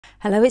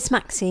Hello, it's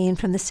Maxine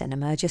from the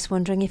cinema. Just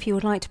wondering if you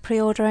would like to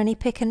pre-order any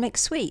pick and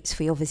mix sweets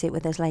for your visit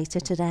with us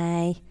later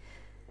today.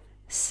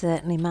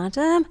 Certainly,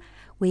 madam.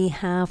 We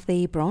have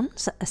the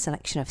bronze, a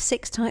selection of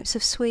 6 types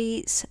of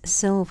sweets,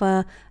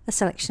 silver, a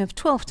selection of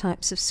 12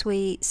 types of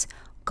sweets,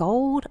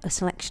 gold, a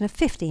selection of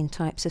 15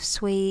 types of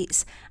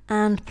sweets,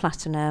 and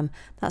platinum.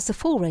 That's the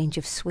full range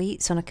of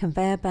sweets on a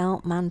conveyor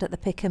belt manned at the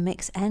pick and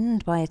mix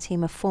end by a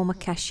team of former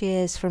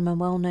cashiers from a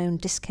well-known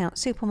discount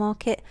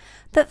supermarket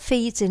that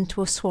feeds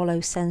into a swallow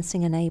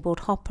sensing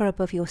enabled hopper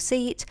above your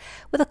seat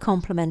with a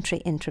complimentary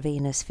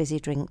intravenous fizzy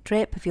drink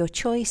drip of your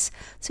choice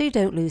so you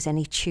don't lose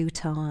any chew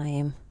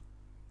time.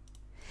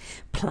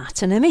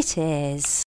 Platinum it is.